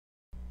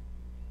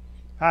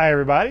Hi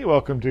everybody,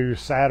 welcome to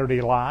Saturday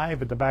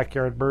Live at the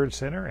Backyard Bird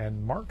Center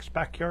and Mark's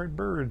Backyard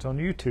Birds on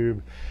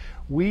YouTube.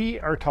 We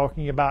are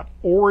talking about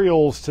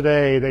orioles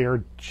today. They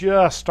are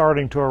just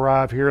starting to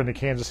arrive here in the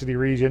Kansas City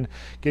region,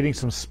 getting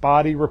some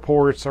spotty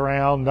reports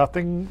around,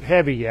 nothing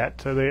heavy yet.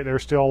 So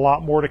there's still a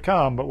lot more to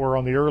come, but we're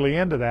on the early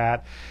end of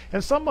that.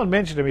 And someone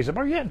mentioned to me, said,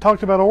 "Well, you hadn't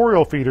talked about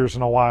Oriole feeders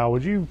in a while.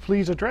 Would you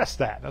please address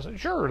that?" And I said,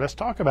 "Sure, let's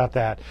talk about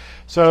that."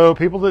 So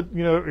people that,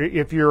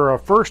 if you're a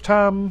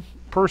first-time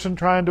person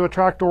trying to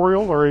attract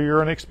Oriole, or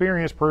you're an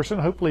experienced person,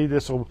 hopefully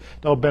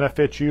they'll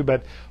benefit you.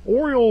 But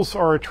Orioles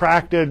are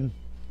attracted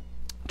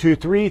to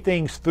three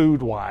things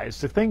food-wise.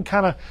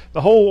 The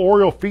whole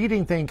Oriole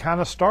feeding thing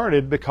kind of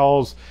started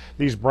because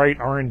these bright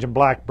orange and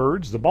black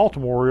birds, the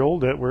Baltimore Oriole,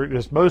 that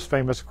is most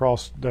famous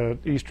across the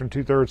eastern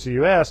two-thirds of the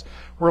U.S.,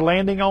 were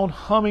landing on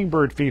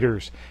hummingbird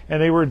feeders,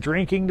 and they were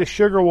drinking the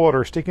sugar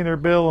water, sticking their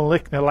bill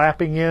and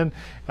lapping in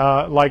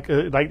like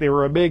they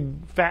were a big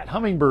fat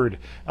hummingbird,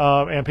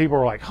 and people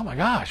were like, "Oh my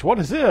gosh, what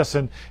is this?"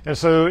 And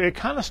so it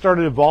kind of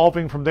started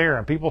evolving from there,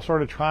 and people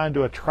started trying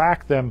to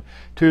attract them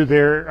to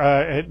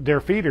their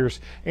feeders.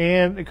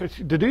 And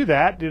to do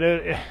that,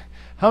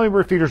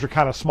 hummingbird feeders are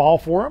kind of small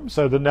for them,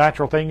 so the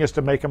natural thing is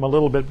to make them a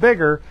little bit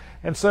bigger.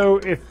 And so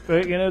if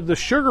the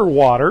sugar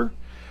water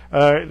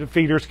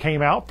feeders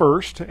came out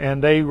first,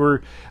 and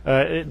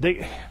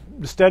the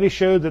study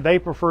showed that they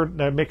preferred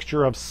a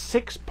mixture of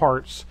 6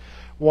 parts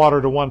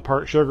water to 1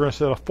 part sugar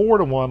instead of 4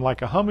 to 1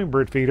 like a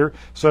hummingbird feeder.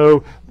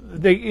 So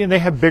they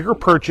have bigger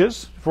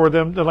perches for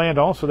them to land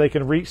on so they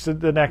can reach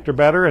the nectar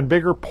better, and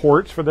bigger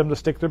ports for them to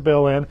stick their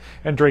bill in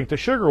and drink the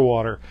sugar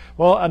water.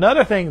 Well,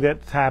 another thing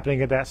that's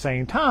happening at that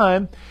same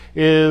time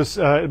is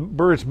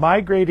birds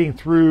migrating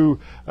through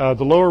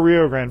the lower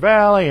Rio Grande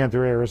Valley and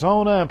through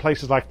Arizona and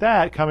places like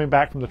that, coming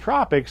back from the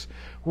tropics,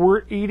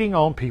 were eating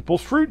on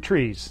people's fruit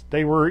trees.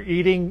 They were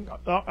eating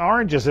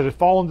oranges that had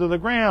fallen to the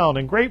ground,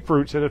 and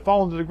grapefruits that had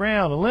fallen to the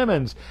ground, and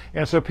lemons.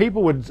 And so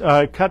people would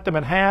cut them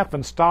in half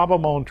and stop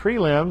them on tree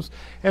limbs,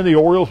 and the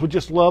Orioles would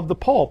just love the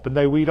pulp, and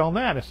they would eat on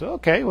that. And I said,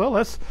 okay, well,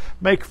 let's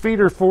make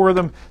feeder for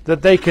them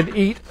that they can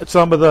eat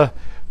some of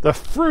the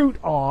fruit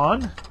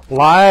on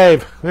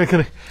live.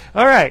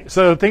 All right,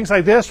 so things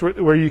like this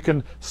where you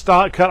can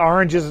cut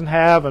oranges in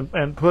half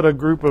and put a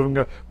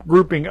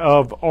grouping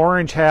of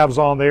orange halves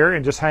on there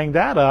and just hang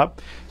that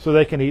up so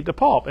they can eat the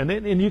pulp.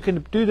 And you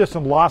can do this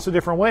in lots of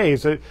different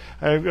ways. I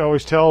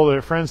always tell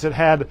the friends that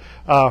had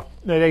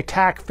they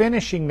tack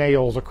finishing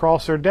nails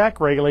across their deck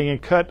railing and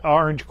cut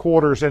orange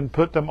quarters and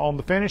put them on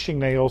the finishing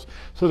nails,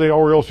 so the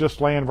Orioles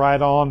just land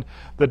right on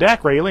the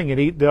deck railing and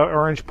eat the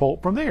orange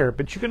pulp from there.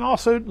 But you can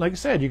also, like I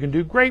said, you can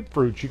do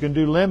grapefruits, you can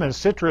do lemons.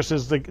 Citrus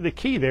is the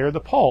key there, the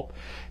pulp.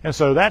 And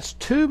so that's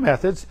 2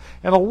 methods.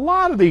 And a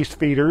lot of these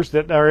feeders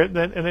and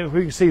if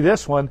we can see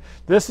this one,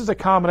 this is a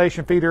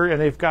combination feeder,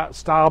 and they've got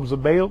stobs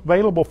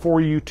available for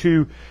you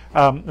to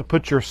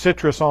put your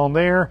citrus on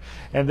there.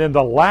 And then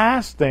the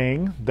last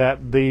thing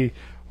that the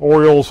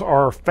Orioles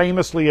are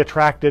famously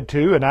attracted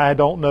to, and I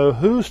don't know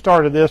who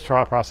started this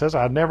process,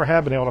 I never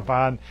have been able to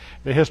find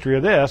the history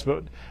of this,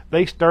 but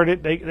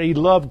they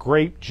love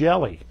grape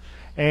jelly.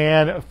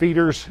 And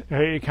feeders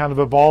kind of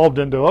evolved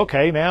into,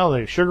 okay, now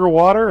the sugar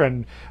water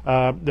and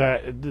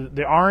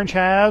the orange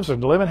halves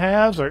and the lemon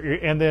halves,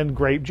 and then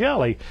grape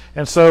jelly.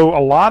 And so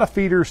a lot of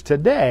feeders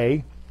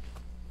today,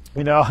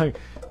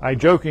 I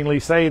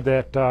jokingly say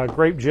that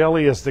grape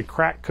jelly is the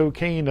crack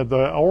cocaine of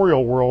the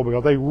Oriole world,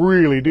 because they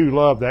really do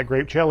love that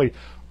grape jelly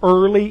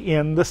early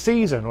in the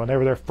season.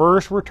 Whenever they're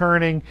first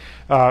returning,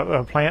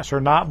 plants are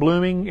not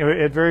blooming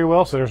very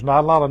well, so there's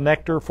not a lot of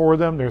nectar for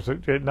them. There's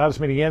not as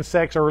many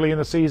insects early in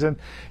the season,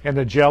 and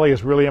the jelly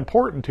is really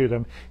important to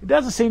them. It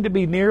doesn't seem to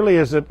be nearly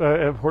as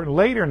important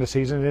later in the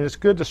season, and it's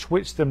good to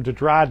switch them to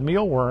dried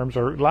mealworms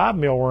or live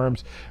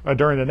mealworms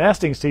during the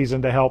nesting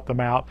season to help them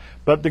out.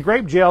 But the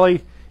grape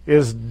jelly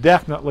is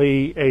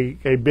definitely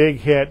a big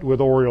hit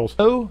with Orioles.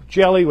 No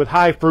jelly with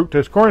high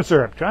fructose corn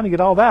syrup. Trying to get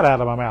all that out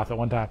of my mouth at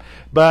one time.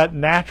 But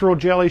natural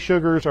jelly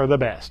sugars are the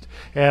best.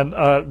 And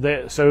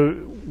so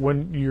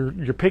when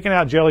you're picking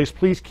out jellies,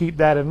 please keep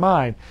that in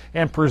mind.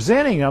 And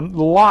presenting them,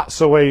 lots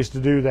of ways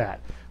to do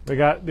that.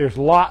 There's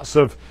lots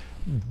of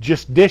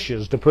just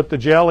dishes to put the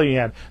jelly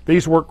in.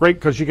 These work great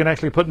because you can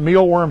actually put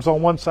mealworms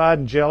on one side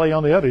and jelly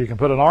on the other. You can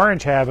put an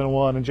orange half in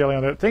one and jelly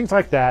on the other. Things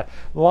like that.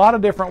 A lot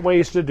of different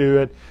ways to do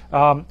it.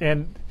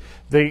 And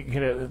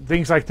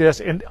things like this.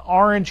 And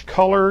orange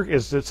color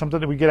is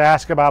something that we get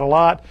asked about a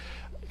lot.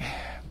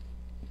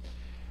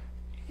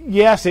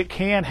 Yes, it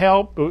can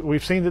help.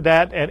 We've seen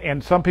that,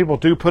 and some people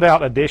do put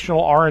out additional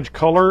orange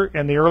color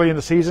early in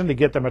the season to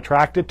get them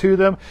attracted to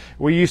them.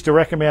 We used to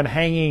recommend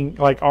hanging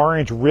like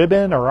orange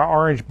ribbon or an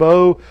orange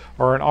bow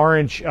or an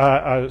orange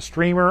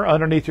streamer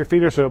underneath your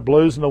feeder so it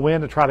blows in the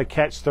wind to try to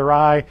catch their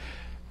eye.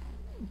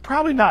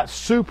 Probably not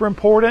super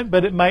important,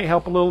 but it might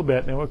help a little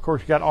bit. And of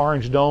course, you got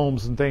orange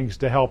domes and things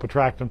to help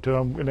attract them to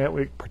them, and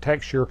that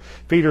protects your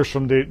feeders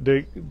from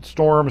the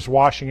storms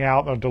washing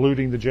out or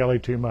diluting the jelly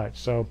too much.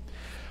 So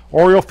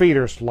Oriole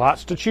feeders,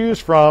 lots to choose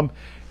from.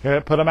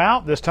 Put them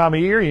out this time of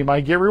year, you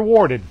might get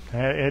rewarded.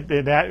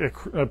 That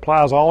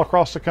applies all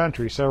across the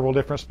country, several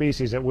different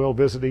species that will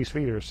visit these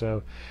feeders.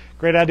 So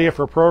great idea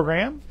for a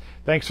program.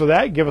 Thanks for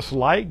that. Give us a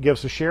like, give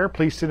us a share.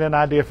 Please send in an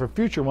idea for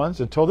future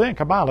ones. Until then,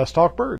 come on, let's talk birds.